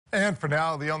And for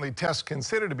now, the only tests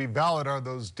considered to be valid are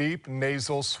those deep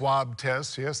nasal swab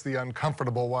tests. Yes, the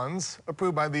uncomfortable ones,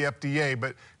 approved by the FDA.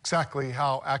 But exactly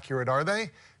how accurate are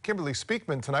they? Kimberly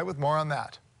Speakman tonight with more on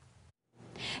that.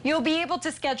 You'll be able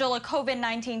to schedule a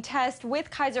COVID-19 test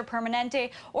with Kaiser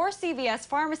Permanente or CVS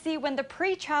Pharmacy when the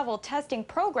pre-travel testing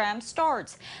program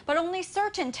starts, but only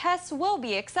certain tests will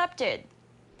be accepted.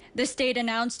 The state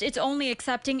announced it's only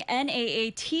accepting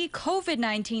NAAT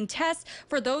COVID-19 tests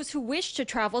for those who wish to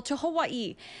travel to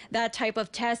Hawaii. That type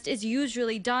of test is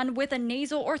usually done with a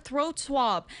nasal or throat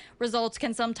swab. Results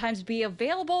can sometimes be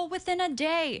available within a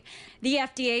day. The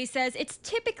FDA says it's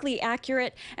typically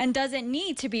accurate and doesn't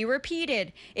need to be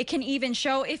repeated. It can even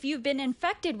show if you've been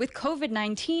infected with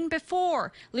COVID-19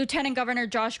 before. Lieutenant Governor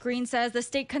Josh Green says the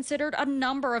state considered a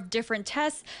number of different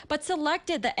tests, but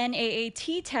selected the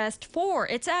NAAT test for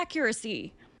its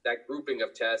accuracy. That grouping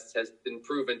of tests has been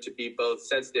proven to be both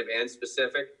sensitive and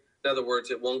specific. In other words,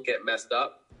 it won't get messed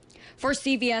up. For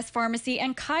CVS Pharmacy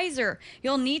and Kaiser,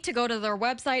 you'll need to go to their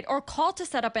website or call to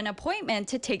set up an appointment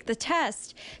to take the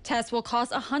test. Tests will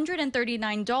cost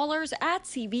 $139 at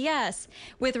CVS,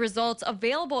 with results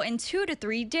available in 2 to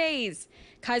 3 days.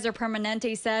 Kaiser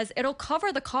Permanente says it'll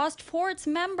cover the cost for its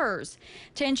members.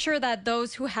 To ensure that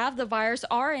those who have the virus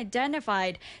are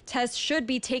identified, tests should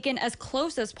be taken as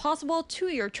close as possible to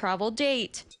your travel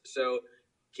date. So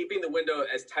keeping the window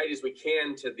as tight as we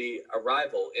can to the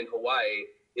arrival in Hawaii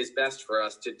is best for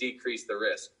us to decrease the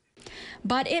risk.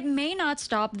 But it may not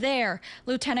stop there.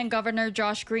 Lieutenant Governor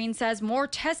Josh Green says more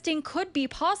testing could be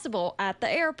possible at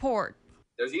the airport.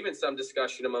 There's even some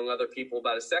discussion among other people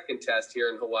about a second test here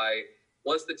in Hawaii.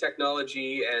 Once the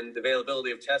technology and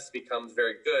availability of tests becomes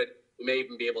very good, we may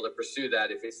even be able to pursue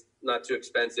that if it's not too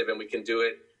expensive and we can do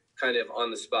it kind of on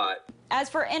the spot. As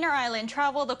for inter-island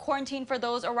travel, the quarantine for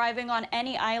those arriving on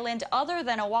any island other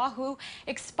than Oahu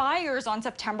expires on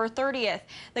September 30th.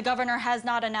 The governor has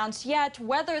not announced yet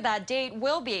whether that date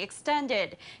will be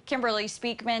extended. Kimberly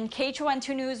Speakman,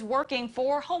 KHON2 News, working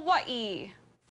for Hawaii.